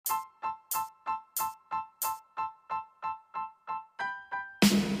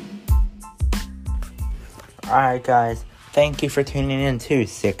Alright guys, thank you for tuning in to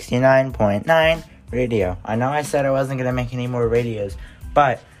 69.9 Radio. I know I said I wasn't going to make any more radios,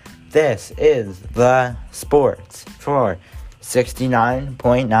 but this is the sports for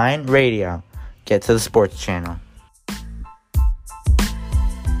 69.9 Radio. Get to the sports channel.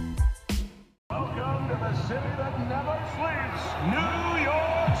 Welcome to the city that never sleeps, New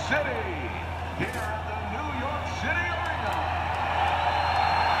York City. Here at the New York City Arena.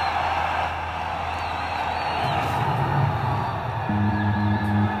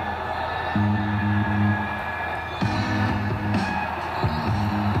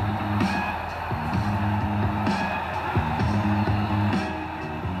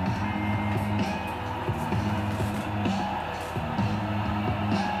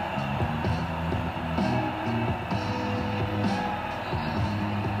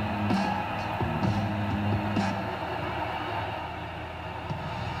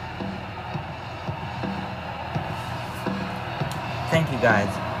 Thank you guys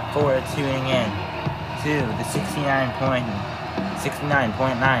for tuning in to the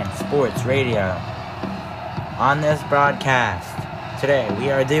 69.9 Sports Radio. On this broadcast, today we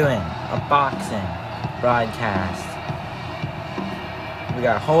are doing a boxing broadcast. We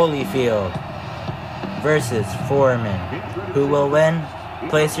got Holyfield versus Foreman. Who will win?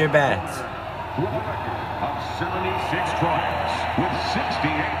 Place your bets. With a record of 76 trials, with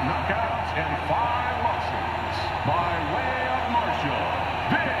 68 knockouts and 5 losses, by way of Marshall,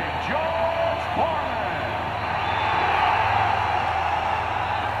 Big George Foreman.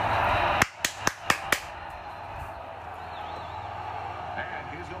 And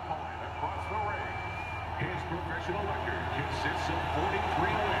his opponent across the ring, his professional record consists of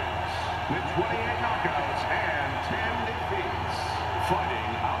 43 wins, with 28 knockouts and 10 defeats.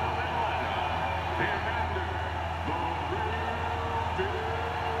 Fighting out of Atlanta, Evander the Real Deal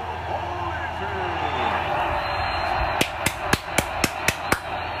Holyfield.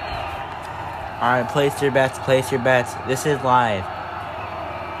 Alright, place your bets. This is live.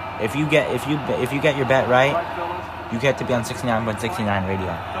 If you get your bet right, you get to be on 69.69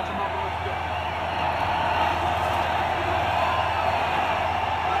 Radio.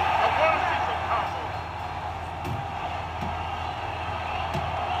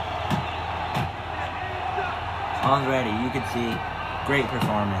 Already, you can see great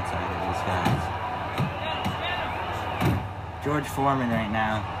performance out of these guys. George Foreman right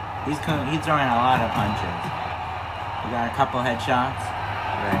now, he's throwing a lot of punches. We got a couple headshots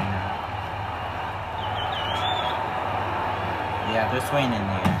right now. Yeah, they're swinging in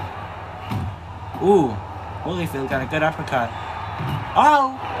the air. Ooh, Holyfield got a good uppercut.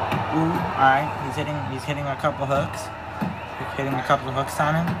 Oh! Ooh, alright, he's hitting a couple hooks. Hitting a couple of hooks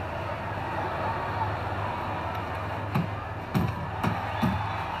on him.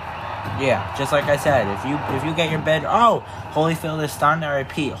 Yeah, just like I said, if you get your bet, oh, Holyfield is stunned. I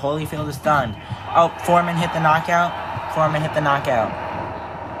repeat, Holyfield is stunned. Oh, Foreman hit the knockout.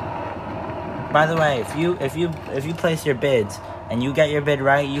 By the way, if you place your bids and you get your bid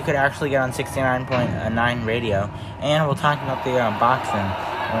right, you could actually get on 69.9 Radio, and we'll talk about the boxing.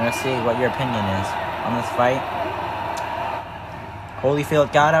 We're gonna see what your opinion is on this fight.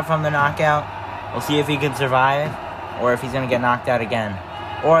 Holyfield got up from the knockout. We'll see if he can survive, or if he's gonna get knocked out again.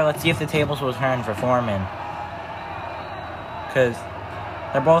 Or let's see if the tables will turn for Foreman, because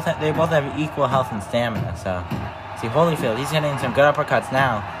they both have equal health and stamina. So, see Holyfield, he's hitting some good uppercuts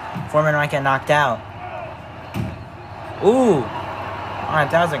now. Foreman might get knocked out. Ooh, all right,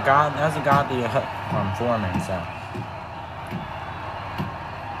 that was a godly hook from Foreman. So,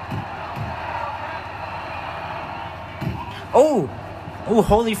 oh,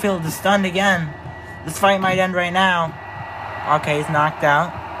 Holyfield is stunned again. This fight might end right now. Okay, he's knocked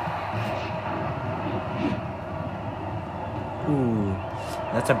out. Ooh,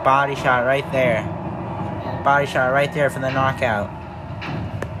 that's a body shot right there. Body shot right there for the knockout.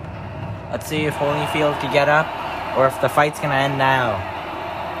 Let's see if Holyfield can get up, or if the fight's gonna end now.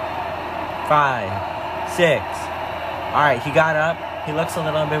 5, 6. Alright, he got up. He looks a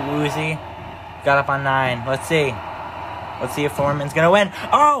little bit woozy. Got up on 9. Let's see. Let's see if Foreman's gonna win.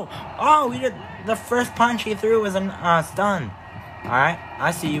 Oh, he did. The first punch he threw was a stun. Alright,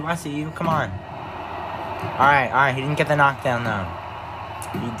 I see you. Come on. Alright, he didn't get the knockdown, though.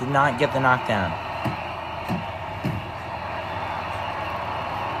 He did not get the knockdown.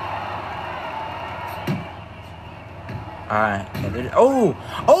 Alright. Oh!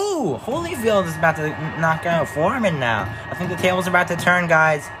 Holyfield is about to knock out Foreman now. I think the tables are about to turn,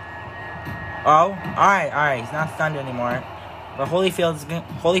 guys. Oh, alright. He's not stunned anymore. But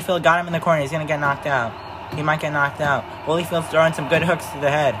Holyfield got him in the corner. He's going to get knocked out. He might get knocked out. Holyfield's throwing some good hooks to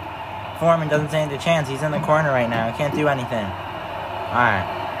the head. Foreman doesn't stand a chance. He's in the corner right now. He can't do anything. Alright.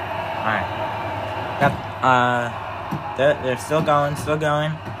 They're still going.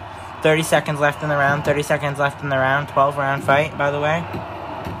 30 seconds left in the round. 12-round fight, by the way.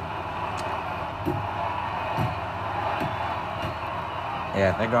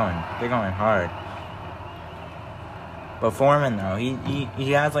 Yeah, they're going hard. But Foreman, though, he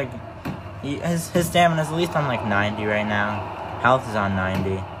has like, his stamina's at least on like 90 right now. Health is on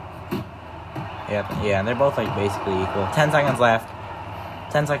 90. Yeah, they're both like basically equal. 10 seconds left.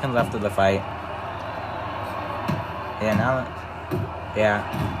 10 seconds left of the fight.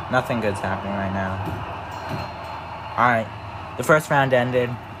 Nothing good's happening right now. Alright, the first round ended.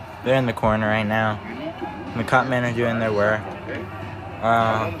 They're in the corner right now. The cutmen are doing their work.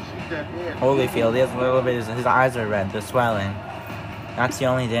 Holyfield, he has a little bit, his eyes are red, they're swelling. That's the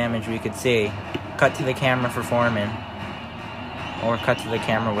only damage we could see. Cut to the camera for Foreman. Or cut to the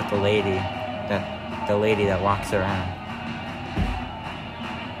camera with the lady that walks around.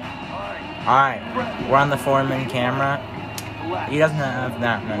 Alright, we're on the Foreman camera. He doesn't have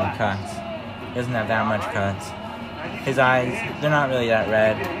that many cuts. He doesn't have that much cuts. His eyes, they're not really that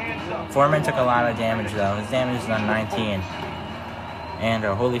red. Foreman took a lot of damage though. His damage is on 19. And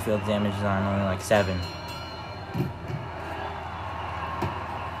Holyfield's damage is on only like 7.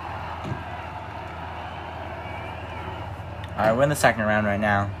 Alright, we're in the second round right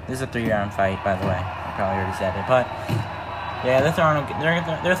now. This is a 3-round fight, by the way. I probably already said it, but yeah,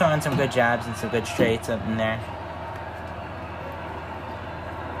 they're throwing some good jabs and some good straights up in there.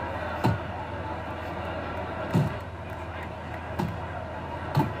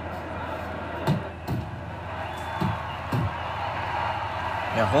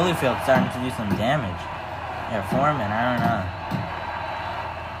 Yeah, Holyfield's starting to do some damage. Yeah, Foreman, I don't know.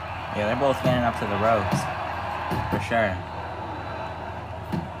 Yeah, they're both getting up to the ropes. For sure.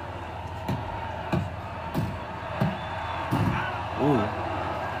 Ooh.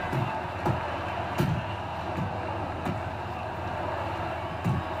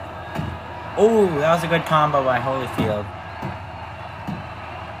 Ooh, that was a good combo by Holyfield.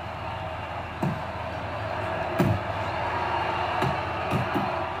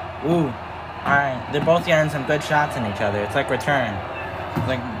 Ooh. Alright, they're both getting some good shots in each other. It's like return.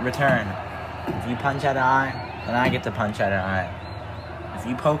 If you punch at an eye, then I get to punch at an eye. If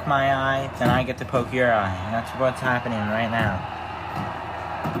you poke my eye, then I get to poke your eye. And that's what's happening right now.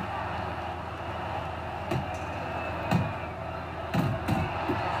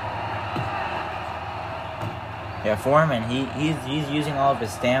 Yeah, Foreman, he's using all of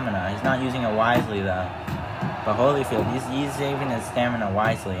his stamina. He's not using it wisely, though. But Holyfield, he's saving his stamina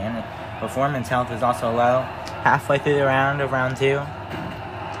wisely. But Foreman's health is also low. Halfway through the round of round 2.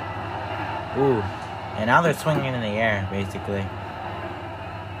 Ooh. And now they're swinging in the air, basically.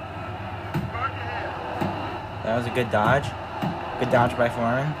 That was a good dodge. Good dodge by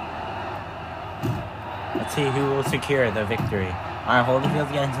Foreman. Let's see who will secure the victory. Alright,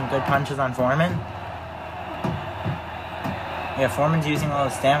 Holyfield's getting some good punches on Foreman. Yeah, Foreman's using all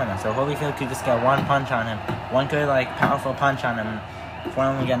his stamina, so Holyfield could just get one punch on him. One good, powerful punch on him.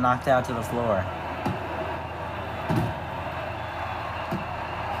 Foreman would get knocked out to the floor.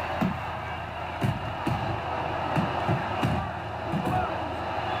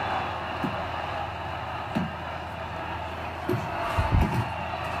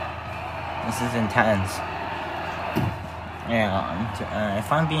 This is intense. Yeah,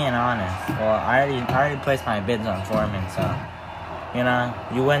 if I'm being honest, well, I already placed my bids on Foreman, so,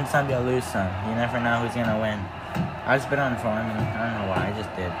 you win some, you lose some. You never know who's gonna win. I just bid on Foreman. I don't know why, I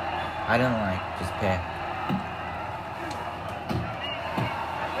just did. I didn't just pick.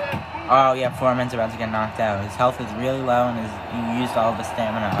 Oh, yeah, Foreman's about to get knocked out. His health is really low, and he used all the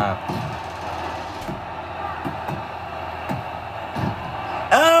stamina up.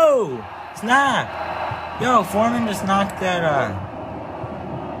 Oh! Snap! Yo, Foreman just knocked that,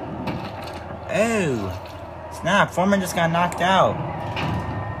 Oh! Snap, Foreman just got knocked out.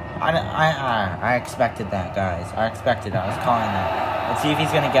 I expected that, guys. I expected that. I was calling that. Let's see if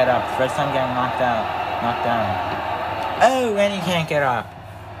he's gonna get up. First time getting knocked down. Oh, and he can't get up.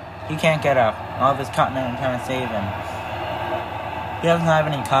 He can't get up. All of his cutmen are trying to save him. He doesn't have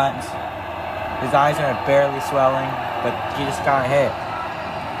any cuts. His eyes are barely swelling, but he just got hit.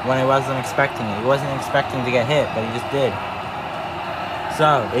 When he wasn't expecting it. He wasn't expecting to get hit, but he just did.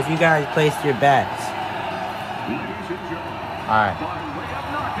 So, if you guys placed your bets. Alright.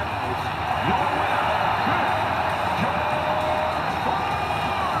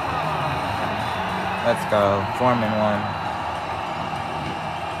 Let's go. Foreman won.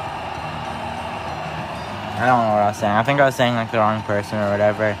 I don't know what I was saying. I think I was saying the wrong person or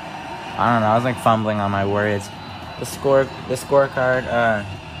whatever. I don't know. I was like fumbling on my words. The scorecard.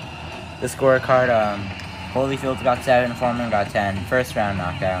 Holyfield got 7. Foreman got 10. First round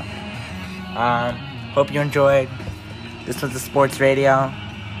knockout. Hope you enjoyed. This was the Sports Radio.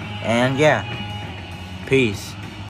 And yeah. Peace.